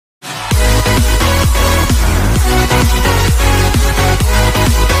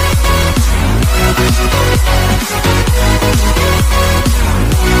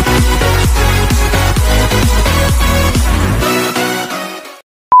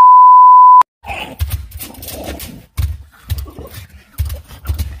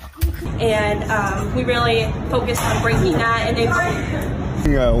and we really focused on breaking that. And they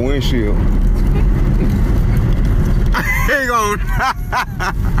got a windshield. Hang on.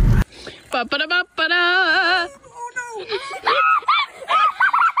 Ba-ba-da-ba-ba-da. Oh no.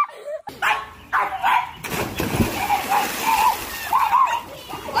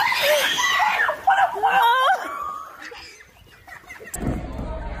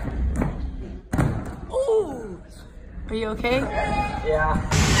 Are you okay? Yeah.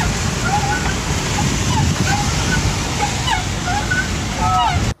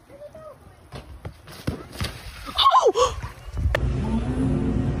 Oh!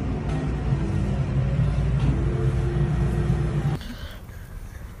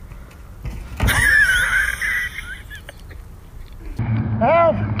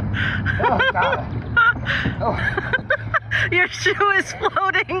 Help! Oh God. Oh. Your shoe is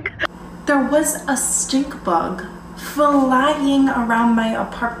floating. There was a stink bug flying around my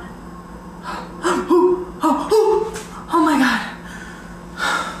apartment. Oh my God.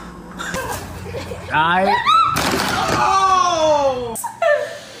 Oh!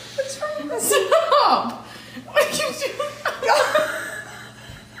 What's wrong with this? Stop! What are you doing?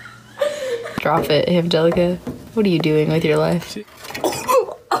 Drop it, Angelica. What are you doing with your life?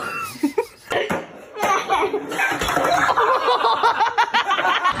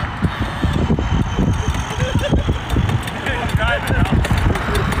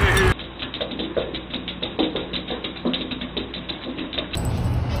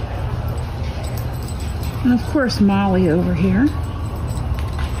 And of course, Molly over here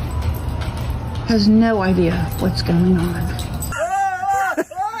has no idea what's going on.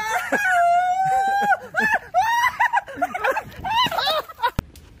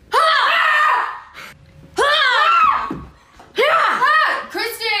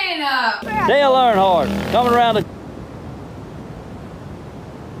 Dale Earnhardt coming around the.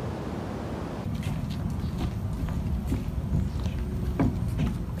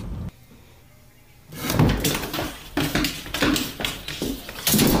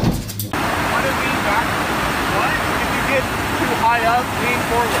 High up, lean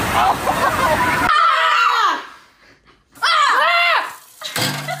forward.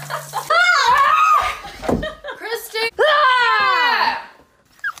 Kristen!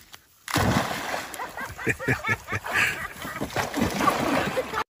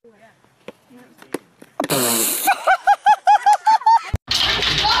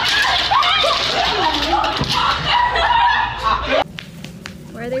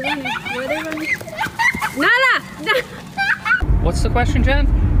 Where are they running? Where are they running? Nada! What's the question, Jen?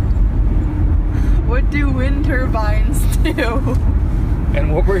 What do wind turbines do?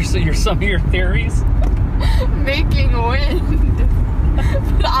 And what were some of your theories? Making wind.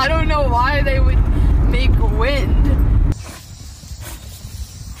 But I don't know why they would make wind.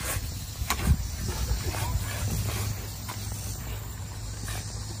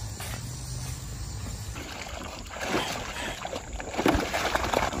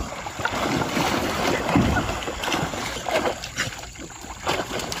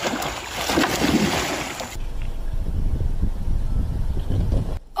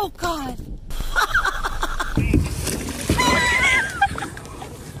 Oh God.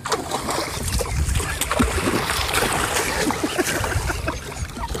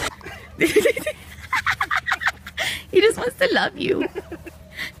 He just wants to love you.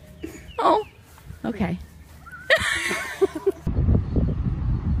 Oh, okay.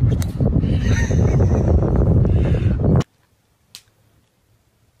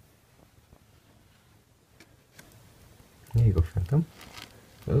 There you go, Phantom.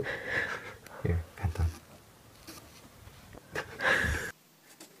 Oh, here, Phantom.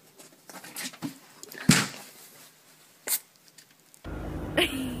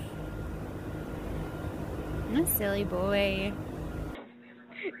 I'm a silly boy.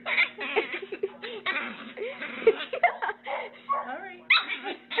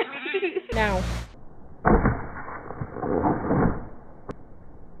 Now.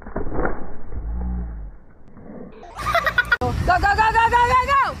 Go, go, go, go, go, go,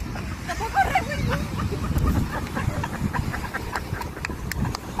 go!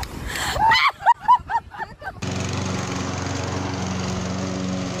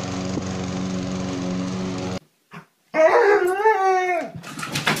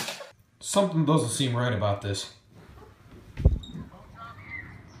 Something doesn't seem right about this.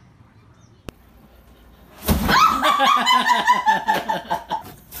 Is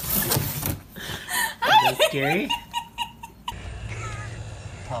that scary?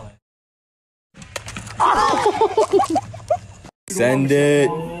 Send it.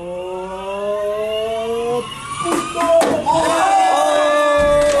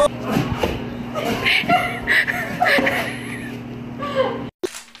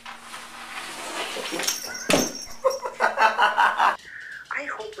 I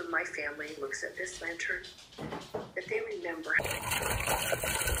hope when my family looks at this lantern that they remember.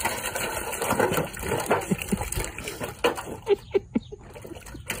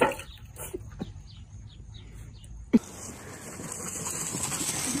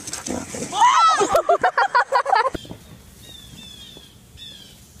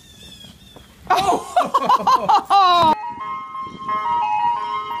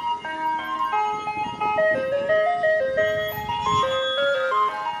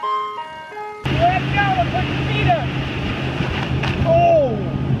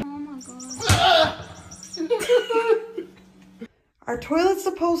 Our toilet's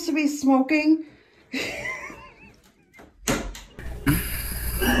supposed to be smoking.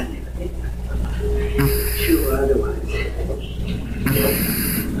 Sure, otherwise.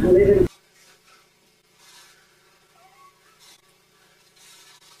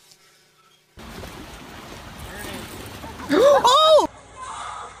 Oh!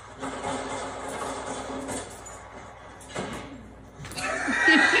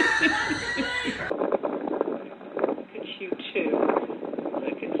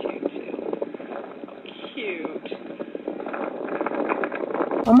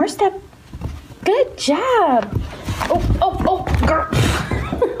 One more step. Good job. Oh, girl.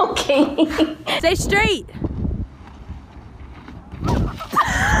 Okay. Stay straight.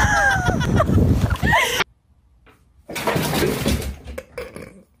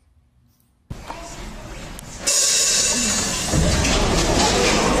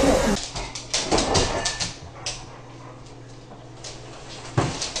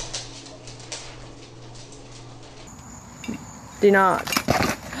 Do not.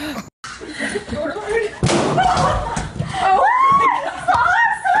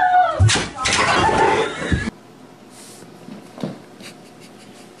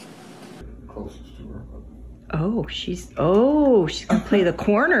 Oh, she's gonna play the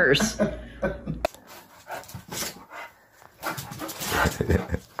corners. Over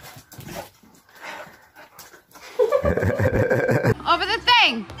the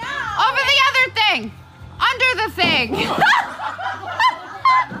thing! Over the other thing! Under the thing!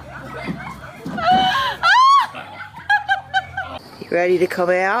 You ready to come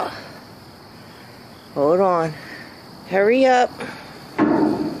out? Hold on. Hurry up.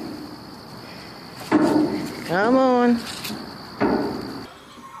 Come on.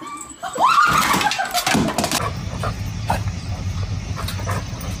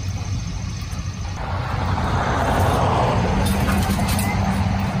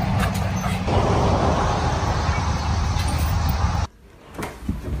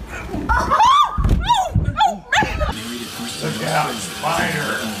 Look out,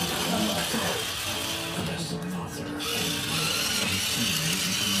 spider!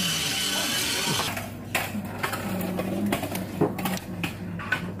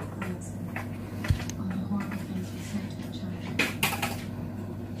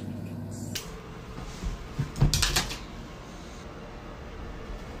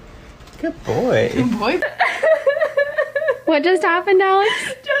 Good boy. Good boy. What just happened, Alex?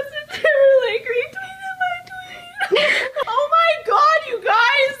 Justin Timberlake retweeted my tweet. Oh my god, you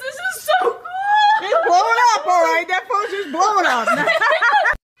guys, this is so cool. It's blowing up, all right. That phone's just blowing up.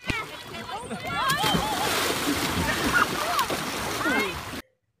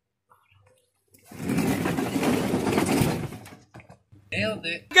 Nailed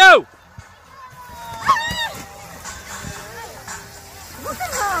it. Go!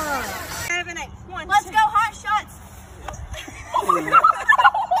 Let's go, hot shots.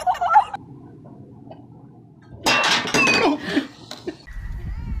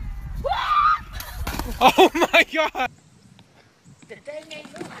 Oh my god!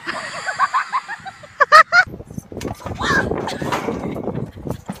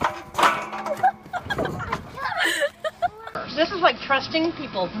 This is like trusting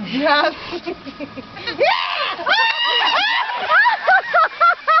people. Yes.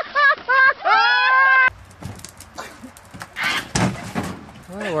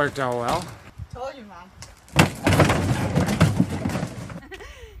 Well, that worked out well. Told you, Mom.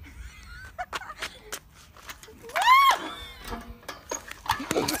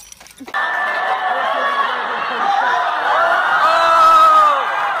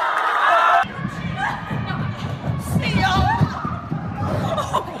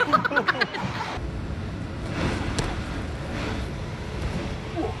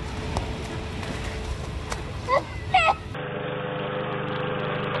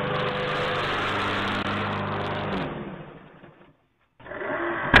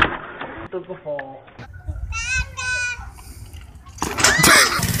 The fall.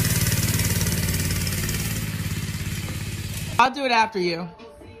 I'll do it after you.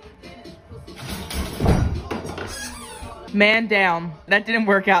 Man down. That didn't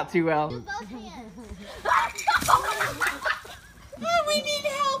work out too well. Oh, we need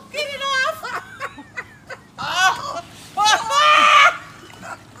help. Get it off.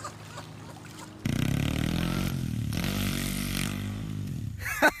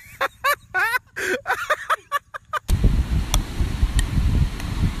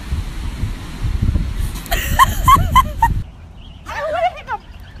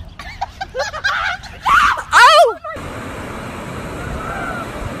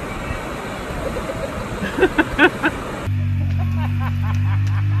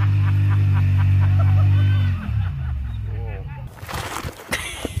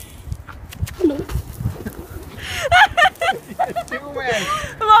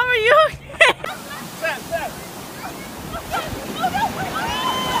 Mom, are you okay?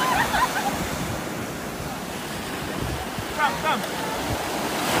 Come.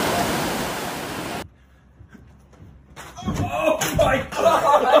 Oh my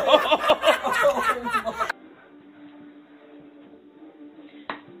God!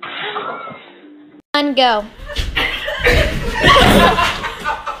 And go.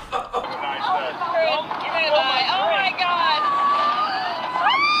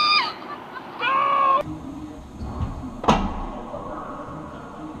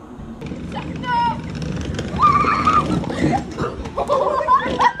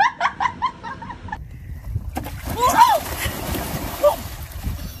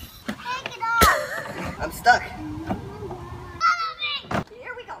 I'm stuck.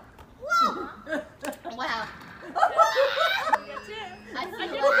 Here we go. Whoa. Wow.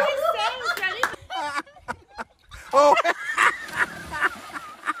 Oh.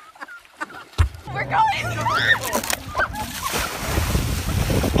 We're going.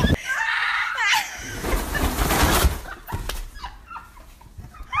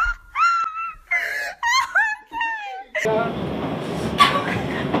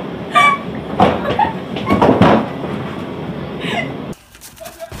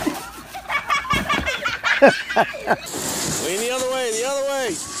 Lean the other way, the other way.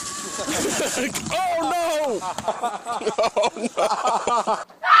 Oh no! Oh no!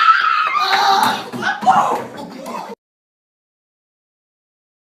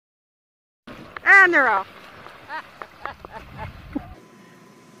 And they're off.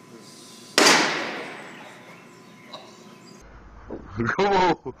 Come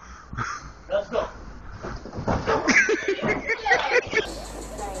on. Let's go.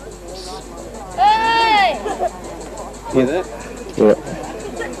 Hey! Hear that? Yeah.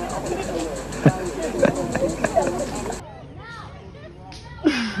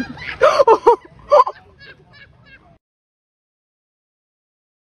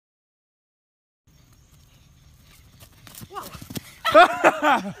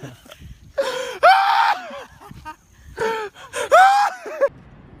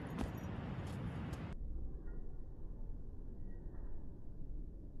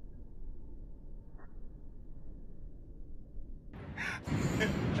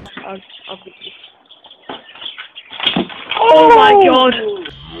 Oh my God!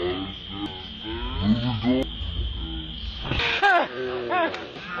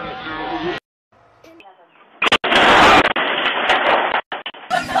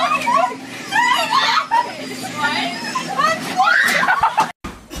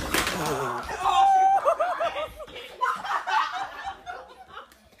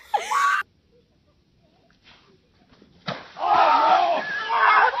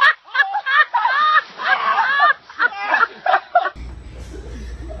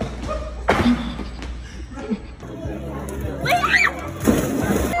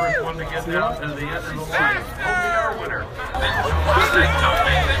 Down to the end of the line. Our winner.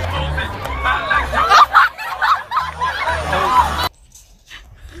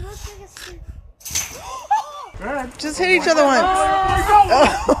 Just hit each other once. Oh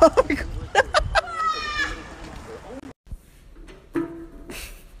my God.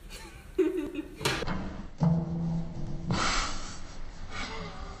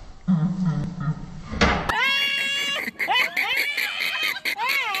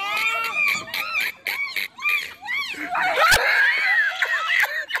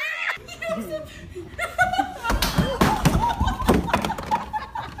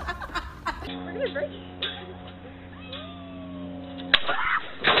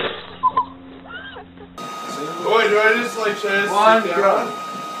 Boy, do I just like try to One, sit go. down?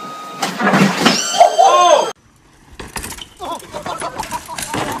 Oh!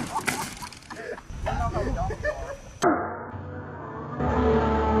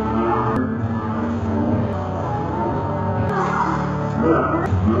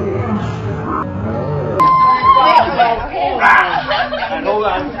 Hold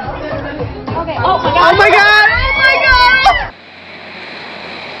on. Okay. Oh my god! Oh my god! Oh my god!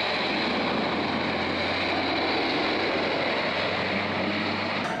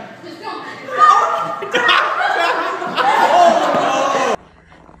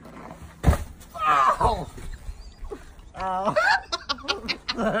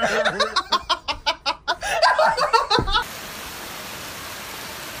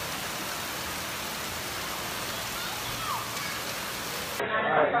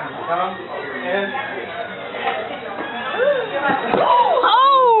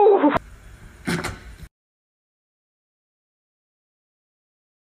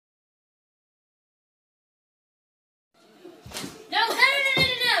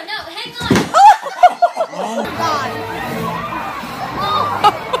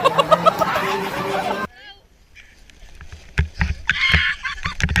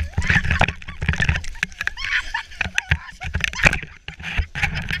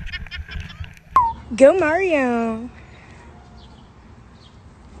 Go Mario.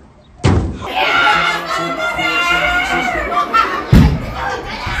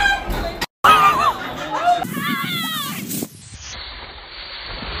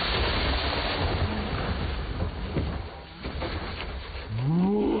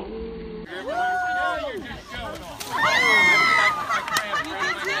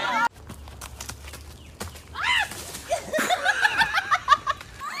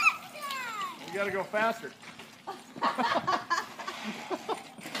 You gotta go faster.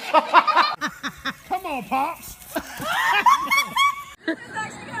 Come on, Pops.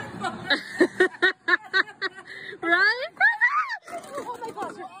 Right? Oh my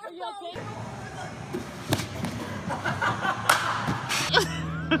gosh, are you okay?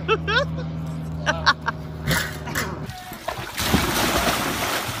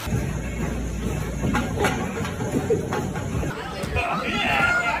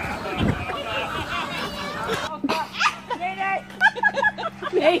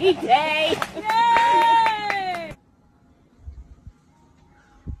 Mayday! Yay!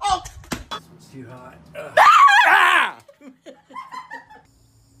 Oh! It's too hot.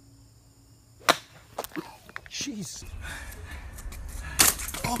 Jeez.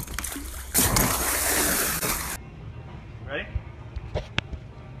 Oh. Ready?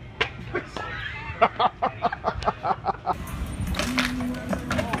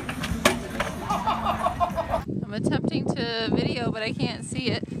 I'm attempting to video, but I can't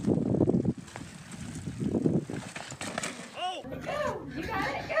see it. Oh! Go! You got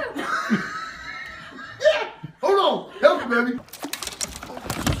it, go! Yeah! Hold on! Help me, baby!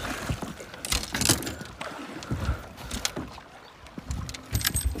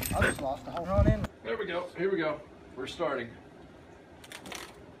 I just lost the whole run in. There we go. Here we go. We're starting.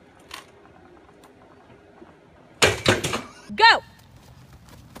 Go!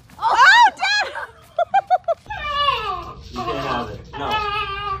 Oh, Dad! You can't have it. No.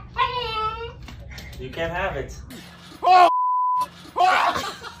 You can't have it. Oh!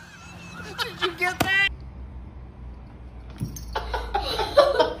 Oh! Did you get that?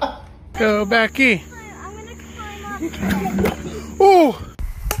 Go back in. I'm gonna climb up. Oh!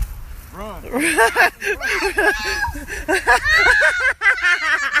 Run.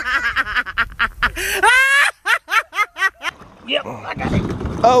 Yep, I got it.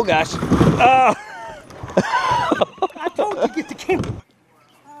 Oh gosh. Oh. I told you to get the camera.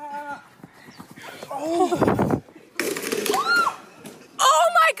 Oh. Oh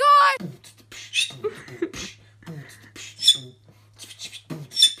my god!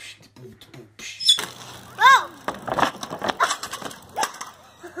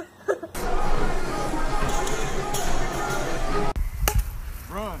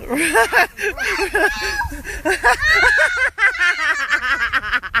 Run.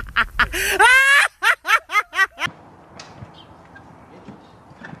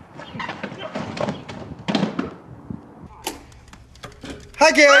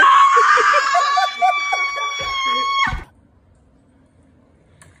 Hi, Gary.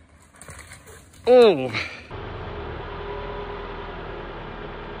 Oh.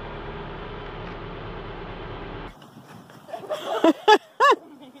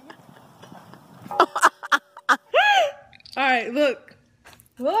 All right, look.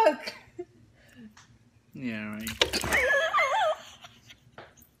 Look. Yeah, right.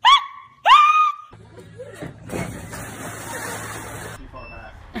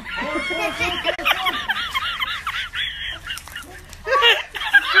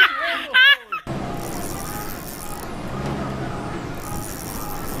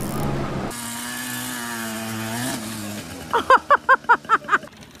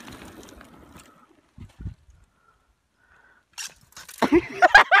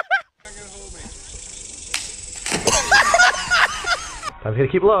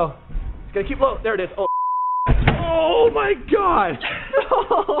 gotta keep low. Just gotta keep low. There it is. Oh, oh my God!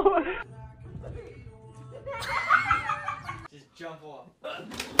 Just jump off.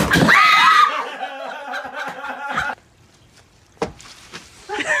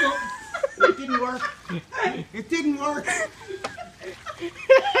 It didn't work. It didn't work.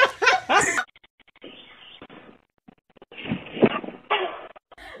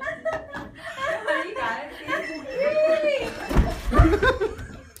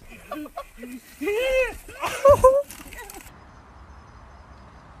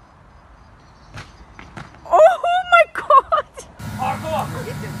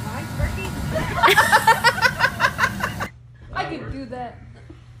 I could do that.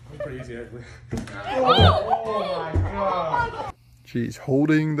 That's pretty easy, actually. Oh my God. She's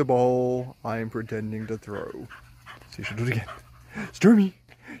holding the ball. I'm pretending to throw. See, she'll do it again. Stormy,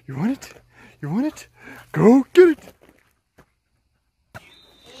 you want it? You want it? Go get it.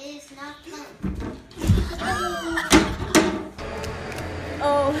 It's not fun.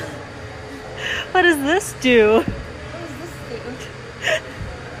 Oh. What does this do? What does this do?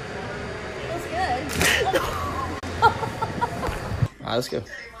 Feels good. Alright, let's go.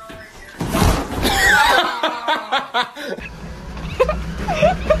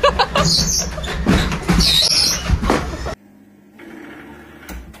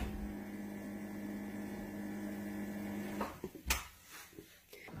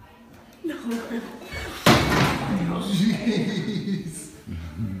 Jeez.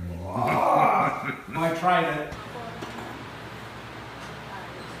 I tried it.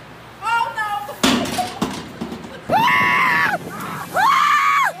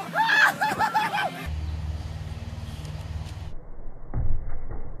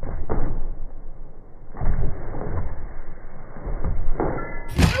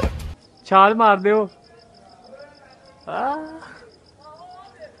 ਛਾਲ ਮਾਰ ਦਿਓ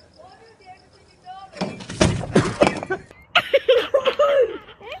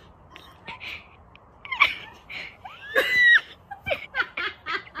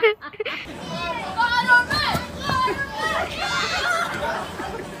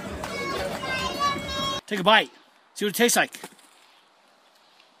Take a bite. See what it tastes like.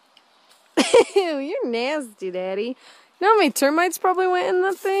 Ew, you're nasty, Daddy. You know how many termites probably went in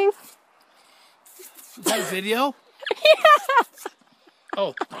that thing? Is that a video? Yeah.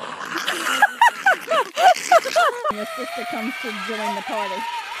 Oh. Your sister comes to join the party.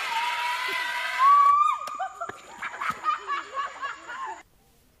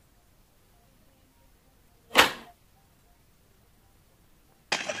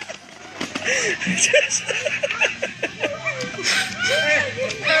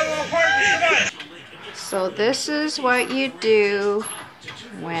 So this is what you do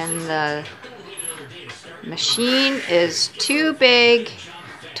when the machine is too big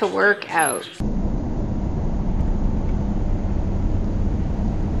to work out.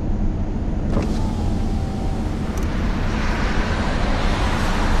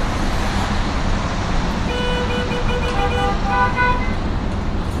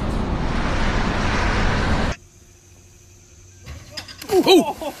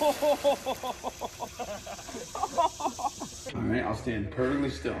 Alright, I'll stand perfectly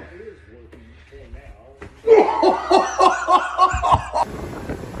still.